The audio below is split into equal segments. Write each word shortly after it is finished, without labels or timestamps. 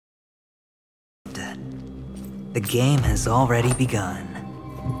The game has already begun.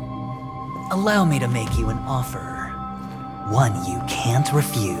 Allow me to make you an offer. One you can't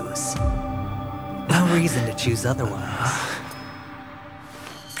refuse. No reason to choose otherwise.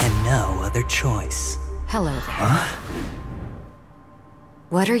 And no other choice. Hello there. Huh?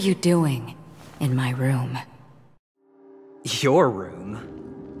 What are you doing in my room? Your room?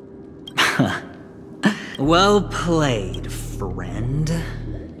 Well played, friend.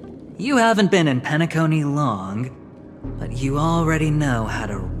 You haven't been in Penacony long, but you already know how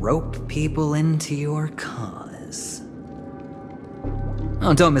to rope people into your cause.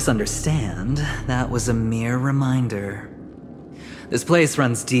 Oh, don't misunderstand. That was a mere reminder. This place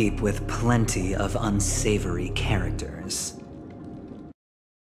runs deep with plenty of unsavory characters.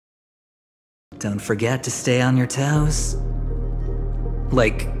 Don't forget to stay on your toes.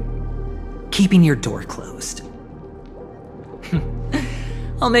 Like, keeping your door closed.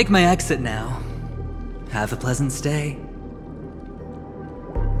 I'll make my exit now. Have a pleasant stay.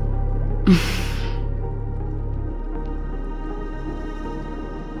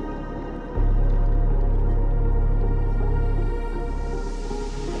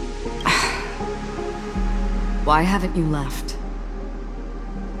 Why haven't you left?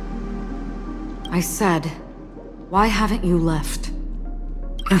 I said, why haven't you left?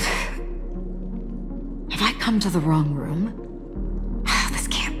 Have I come to the wrong room? This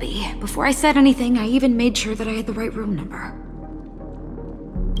can't be. Before I said anything, I even made sure that I had the right room number.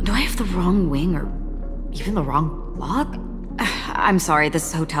 Do I have the wrong wing or even the wrong lock? I'm sorry,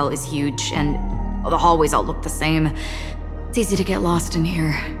 this hotel is huge and the hallways all look the same. It's easy to get lost in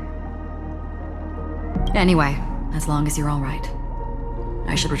here. Anyway, as long as you're all right.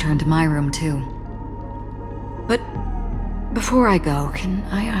 I should return to my room too. But before I go, can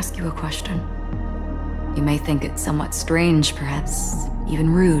I ask you a question? You may think it somewhat strange, perhaps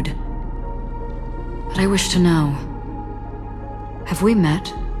even rude. But I wish to know, have we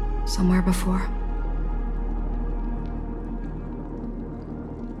met somewhere before?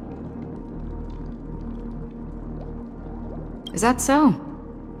 Is that so?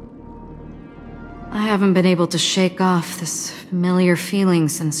 I haven't been able to shake off this familiar feeling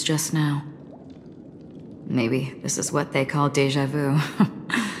since just now. Maybe this is what they call déjà vu.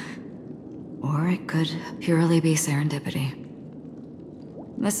 Or it could purely be serendipity.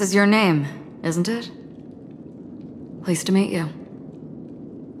 This is your name, isn't it? Pleased to meet you.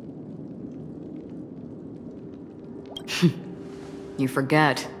 You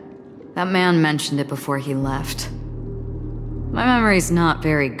forget. That man mentioned it before he left. My memory's not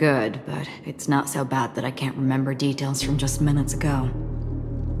very good, but it's not so bad that I can't remember details from just minutes ago.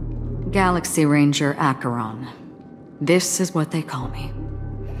 Galaxy Ranger Acheron. This is what they call me.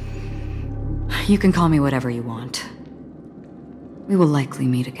 You can call me whatever you want. We will likely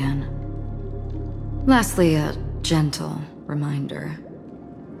meet again. Lastly, a gentle reminder.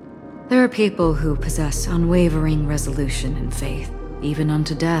 There are people who possess unwavering resolution and faith, even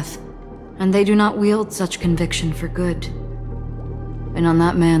unto death, and they do not wield such conviction for good. And on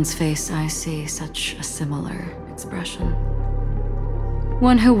that man's face, I see such a similar expression.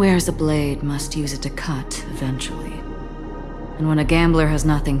 One who wears a blade must use it to cut, eventually. And when a gambler has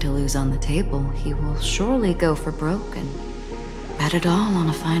nothing to lose on the table, he will surely go for broke and bet it all on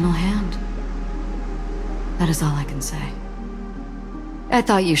a final hand. That is all I can say. I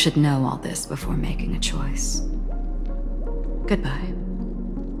thought you should know all this before making a choice. Goodbye.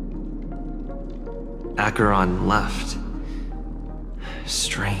 Acheron left.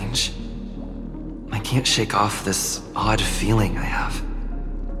 Strange. I can't shake off this odd feeling I have.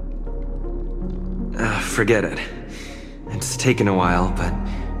 Forget it. It's taken a while, but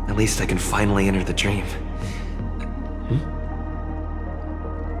at least I can finally enter the dream.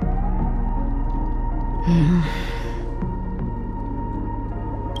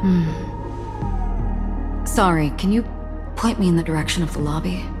 Sorry, can you point me in the direction of the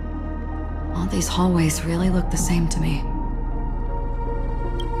lobby? All these hallways really look the same to me.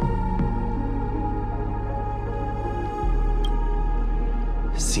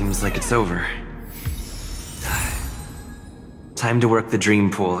 Seems like it's over. Time to work the dream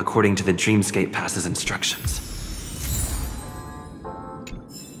pool according to the Dreamscape Pass's instructions.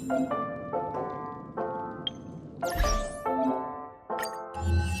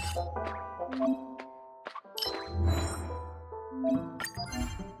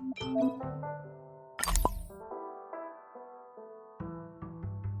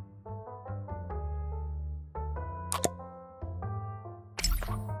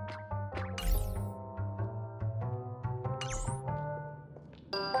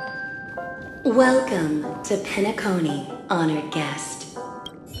 Welcome to Penacony, honored guest.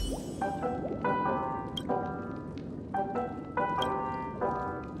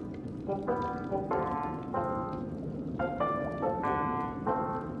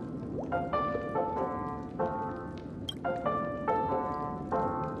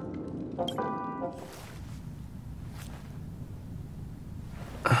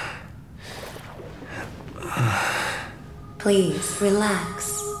 Please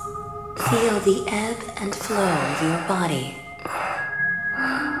relax. Feel the ebb and flow of your body.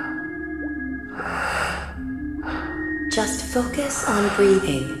 Just focus on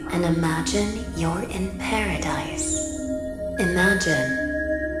breathing and imagine you're in paradise.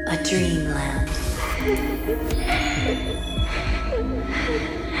 Imagine a dreamland.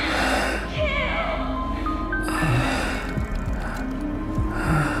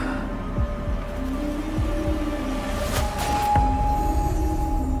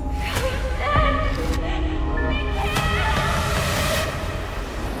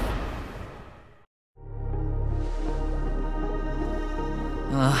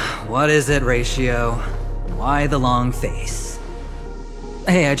 What is it, Ratio? Why the long face?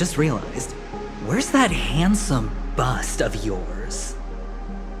 Hey, I just realized, where's that handsome bust of yours?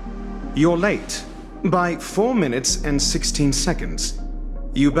 You're late. By 4 minutes and 16 seconds.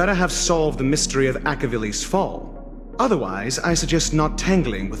 You better have solved the mystery of Akavili's fall. Otherwise, I suggest not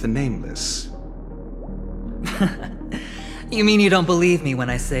tangling with the Nameless. You mean you don't believe me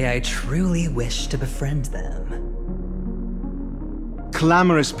when I say I truly wish to befriend them?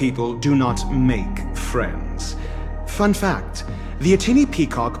 Clamorous people do not make friends. Fun fact, the Atini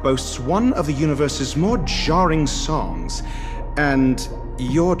Peacock boasts one of the universe's more jarring songs, and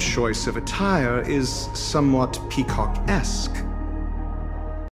your choice of attire is somewhat peacock-esque.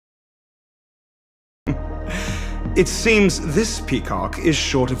 It seems this peacock is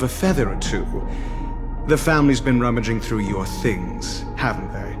short of a feather or two. The family's been rummaging through your things,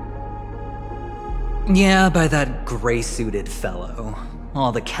 haven't they? Yeah, by that gray-suited fellow.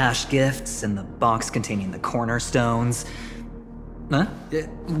 All the cash gifts and the box containing the cornerstones. Huh?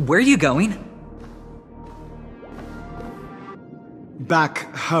 Where are you going?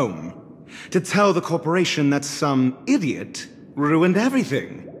 Back home. To tell the corporation that some idiot ruined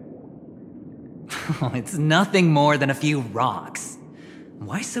everything. It's nothing more than a few rocks.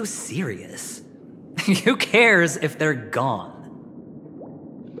 Why so serious? Who cares if they're gone?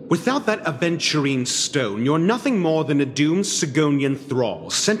 Without that Aventurine stone, you're nothing more than a doomed Sigonian thrall,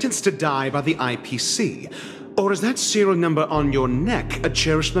 sentenced to die by the IPC. Or is that serial number on your neck a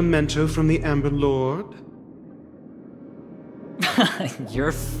cherished memento from the Amber Lord?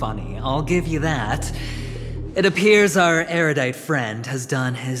 You're funny, I'll give you that. It appears our erudite friend has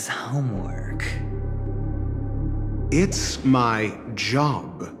done his homework. It's my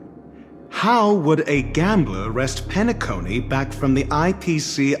job. How would a gambler wrest Penacony back from the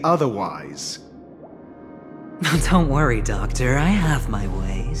IPC otherwise? Don't worry, Doctor, I have my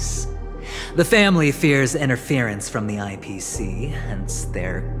ways. The family fears interference from the IPC, hence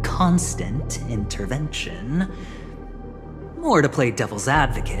their constant intervention. Or to play devil's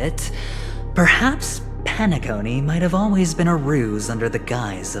advocate, perhaps Penacony might have always been a ruse under the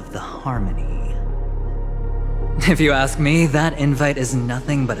guise of the Harmony. If you ask me, that invite is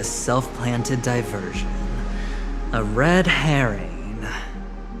nothing but a self-planted diversion. A red herring.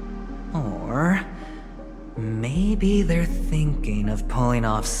 Or maybe they're thinking of pulling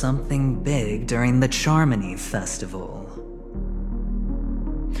off something big during the Charmony Festival.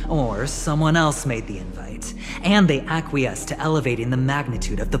 Or someone else made the invite, and they acquiesced to elevating the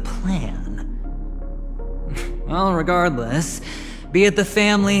magnitude of the plan. Well, regardless, be it the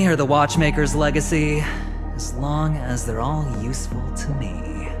family or the Watchmaker's legacy, as long as they're all useful to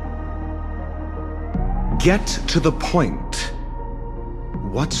me. Get to the point.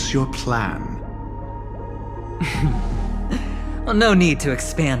 What's your plan? Well, no need to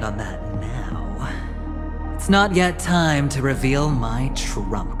expand on that now. It's not yet time to reveal my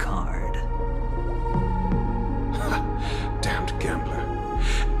trump card. Damned gambler.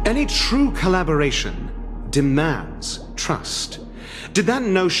 Any true collaboration demands trust. Did that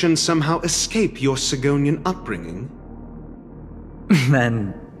notion somehow escape your Sigonian upbringing?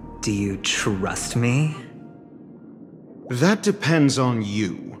 Then, do you trust me? That depends on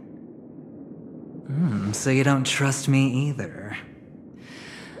you. So you don't trust me either.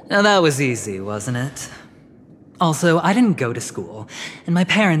 Now that was easy, wasn't it? Also, I didn't go to school, and my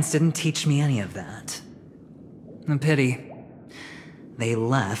parents didn't teach me any of that. A pity. They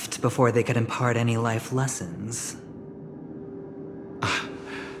left before they could impart any life lessons.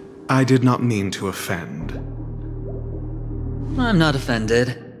 I did not mean to offend. I'm not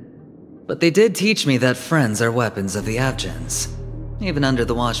offended. But they did teach me that friends are weapons of the Avgens. Even under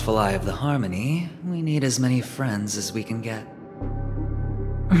the watchful eye of the Harmony, we need as many friends as we can get.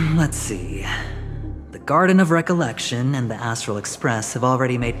 Let's see. The Garden of Recollection and the Astral Express have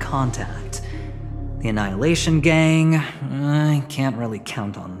already made contact. The Annihilation Gang, I can't really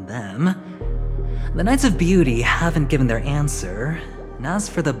count on them. The Knights of Beauty haven't given their answer, and as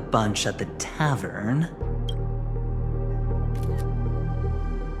for the bunch at the tavern...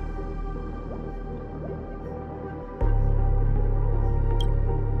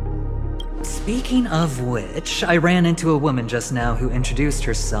 Speaking of which, I ran into a woman just now who introduced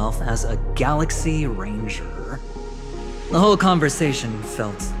herself as a Galaxy Ranger. The whole conversation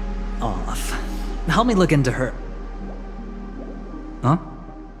felt off. Help me look into her. Huh?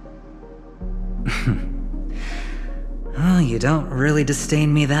 Oh, you don't really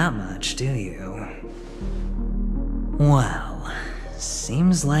disdain me that much, do you? Well,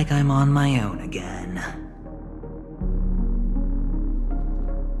 seems like I'm on my own again.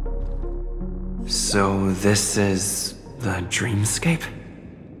 So this is the dreamscape?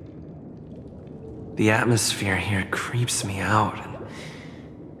 The atmosphere here creeps me out.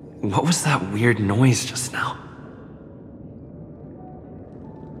 What was that weird noise just now?